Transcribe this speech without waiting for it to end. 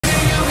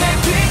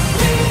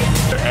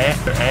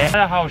大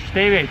家好，我是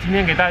David， 今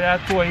天给大家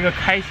做一个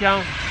开箱。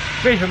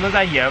为什么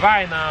在野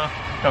外呢？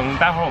等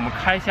待会儿我们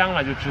开箱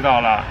了就知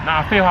道了。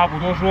那废话不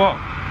多说，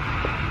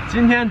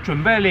今天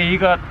准备了一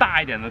个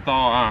大一点的刀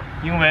啊，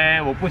因为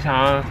我不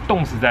想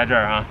冻死在这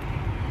儿啊。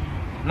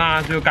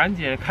那就赶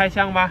紧开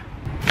箱吧。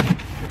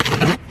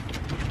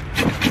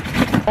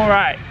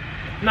Alright，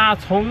 那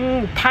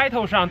从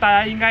title 上大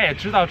家应该也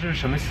知道这是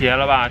什么鞋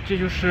了吧？这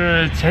就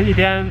是前几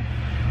天。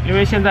 因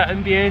为现在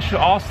NBA 是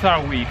All Star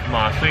Week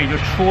嘛，所以就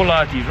出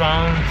了几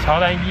双乔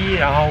丹1，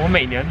然后我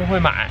每年都会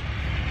买。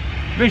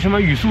为什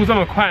么语速这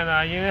么快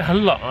呢？因为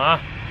很冷啊。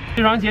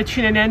这双鞋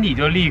去年年底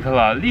就 leak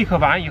了 ，leak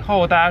完以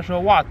后，大家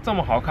说哇，这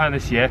么好看的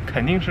鞋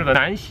肯定是个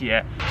男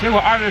鞋。结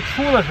果2月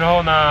初的时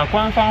候呢，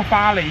官方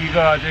发了一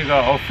个这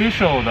个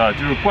official 的，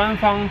就是官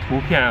方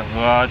图片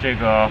和这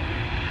个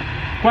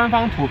官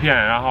方图片，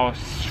然后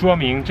说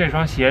明这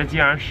双鞋竟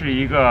然是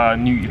一个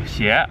女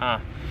鞋啊。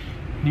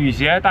 女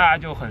鞋大家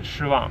就很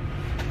失望，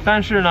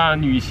但是呢，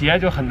女鞋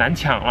就很难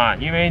抢了，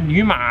因为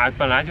女码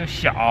本来就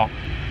小，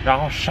然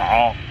后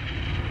少，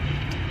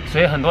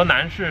所以很多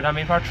男士他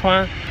没法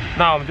穿。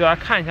那我们就来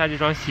看一下这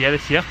双鞋的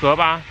鞋盒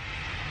吧。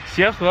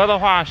鞋盒的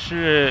话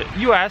是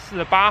US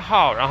的8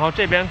号，然后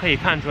这边可以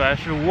看出来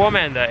是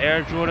Woman 的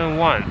Air Jordan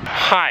 1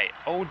 High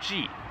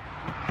OG。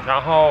然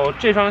后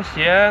这双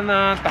鞋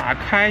呢，打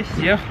开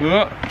鞋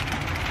盒。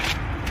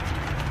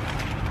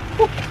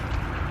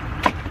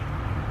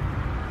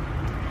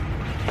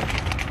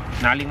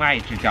 拿另外一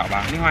只脚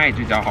吧，另外一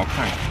只脚好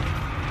看。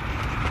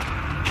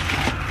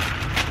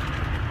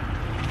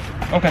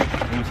OK，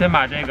 我们先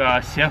把这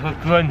个鞋盒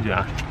搁进去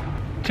啊。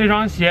这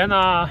双鞋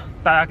呢，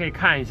大家可以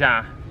看一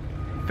下，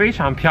非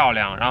常漂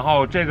亮。然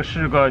后这个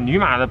是个女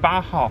码的8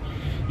号，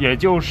也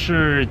就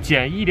是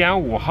减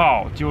 1.5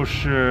 号，就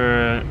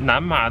是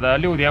男码的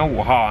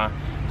 6.5 号啊，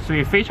所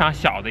以非常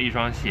小的一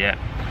双鞋。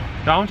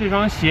然后这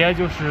双鞋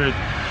就是。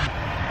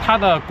 它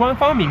的官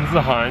方名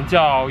字好像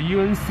叫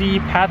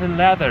UNC Patent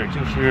Leather， 就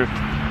是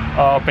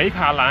北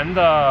卡蓝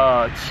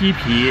的漆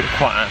皮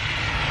款。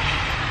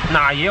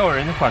那也有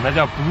人管它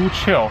叫 Blue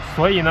Chill，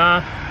 所以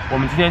呢，我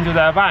们今天就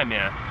在外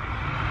面，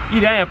一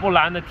点也不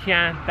蓝的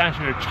天，但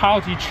是超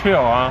级 chill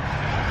啊。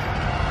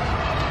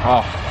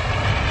哦，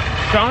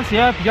这双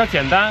鞋比较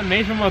简单，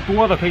没什么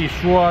多的可以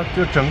说，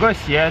就整个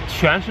鞋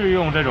全是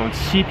用这种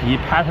漆皮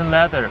Patent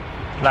Leather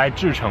来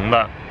制成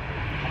的，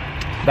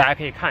大家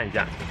可以看一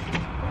下。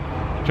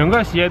 整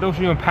个鞋都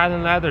是用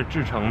patent leather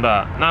制成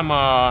的，那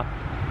么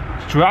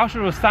主要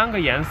是3个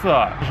颜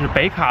色，就是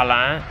北卡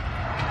蓝、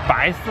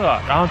白色，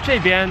然后这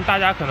边大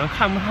家可能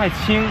看不太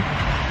清，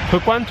和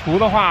官图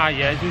的话，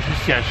也就是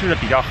显示的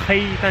比较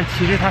黑，但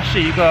其实它是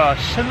一个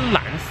深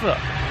蓝色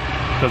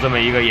的这么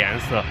一个颜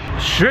色，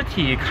实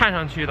体看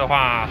上去的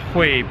话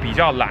会比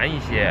较蓝一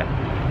些，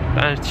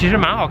但其实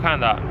蛮好看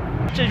的。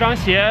这双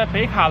鞋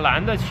北卡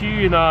蓝的区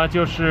域呢，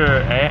就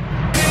是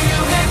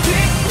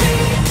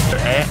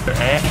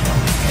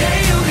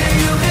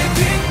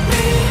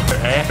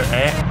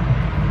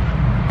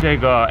这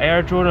个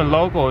Air Jordan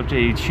logo 这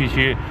一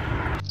区，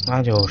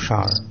那叫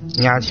啥？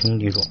年轻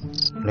的种，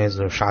类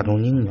似沙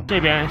中宁的。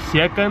这边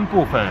鞋跟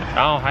部分，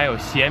然后还有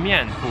鞋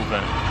面部分，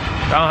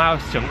然后还有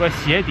整个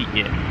鞋底，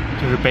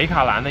就是北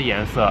卡蓝的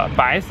颜色。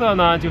白色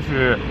呢，就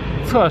是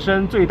侧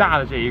身最大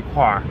的这一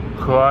块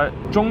和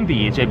中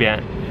底这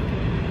边。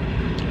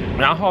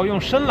 然后用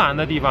深蓝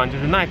的地方就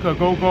是耐克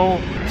勾勾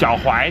脚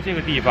踝这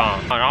个地方，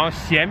然后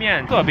鞋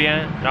面侧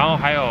边，然后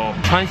还有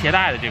穿鞋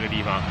带的这个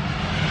地方。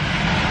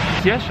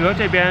鞋舌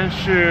这边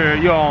是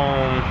用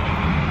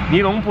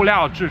尼龙布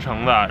料制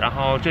成的，然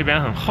后这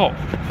边很厚。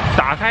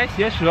打开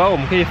鞋舌，我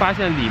们可以发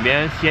现里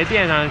面鞋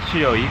垫上是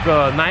有一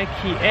个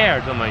Nike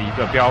Air 这么一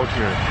个标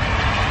志，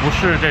不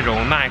是这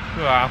种耐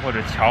克啊或者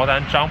乔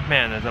丹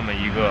Jumpman 的这么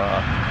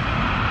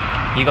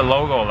一个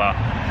logo 了。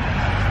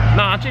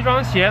 那这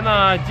双鞋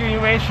呢，就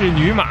因为是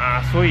女码，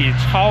所以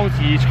超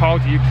级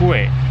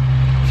贵。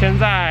现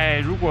在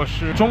如果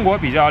是中国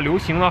比较流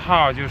行的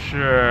号，就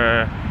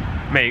是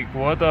美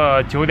国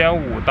的9.5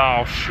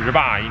到10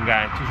吧，应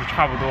该就是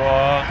差不多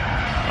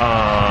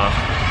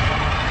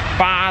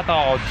8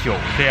到9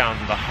这样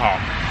子的号，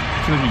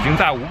就已经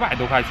在500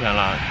多块钱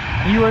了。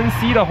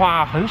UNC 的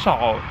话很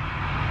少，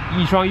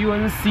一双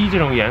UNC 这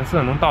种颜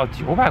色能到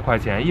900块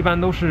钱，一般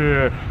都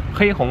是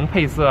黑红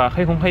配色、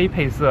黑红黑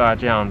配色啊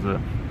这样子。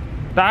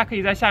 大家可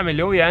以在下面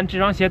留言，这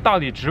双鞋到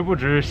底值不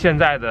值现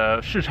在的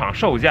市场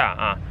售价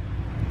啊？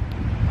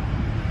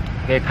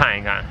可以看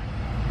一看。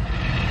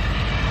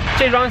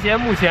这双鞋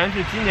目前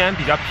是今年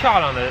比较漂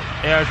亮的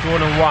Air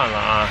Jordan 1了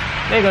啊。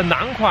那个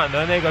男款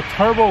的那个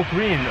Turbo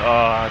Green，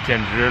 简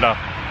直了！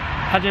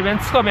它这边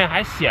侧面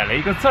还写了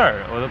一个字儿，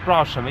我都不知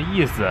道什么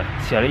意思，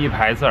写了一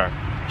排字儿，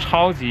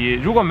超级。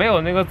如果没有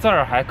那个字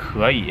儿还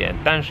可以，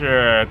但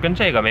是跟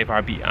这个没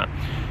法比啊。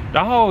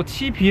 然后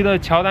漆皮的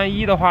乔丹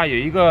1的话，有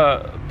一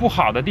个不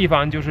好的地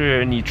方，就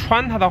是你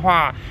穿它的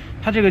话，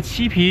它这个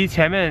漆皮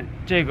前面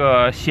这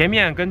个鞋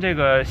面跟这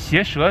个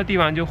鞋舌的地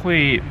方就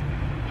会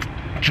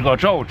褶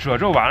皱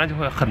完了就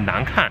会很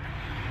难看，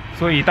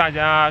所以大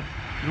家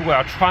如果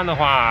要穿的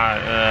话，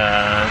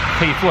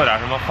可以做点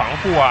什么防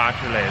护啊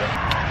之类的。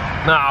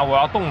那我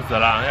要冻死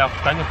了，要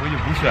赶紧回去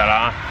补血了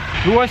啊！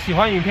如果喜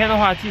欢影片的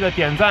话，记得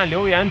点赞、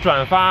留言、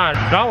转发，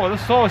然后我的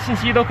所有信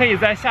息都可以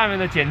在下面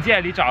的简介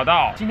里找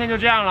到。今天就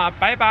这样了，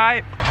拜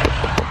拜。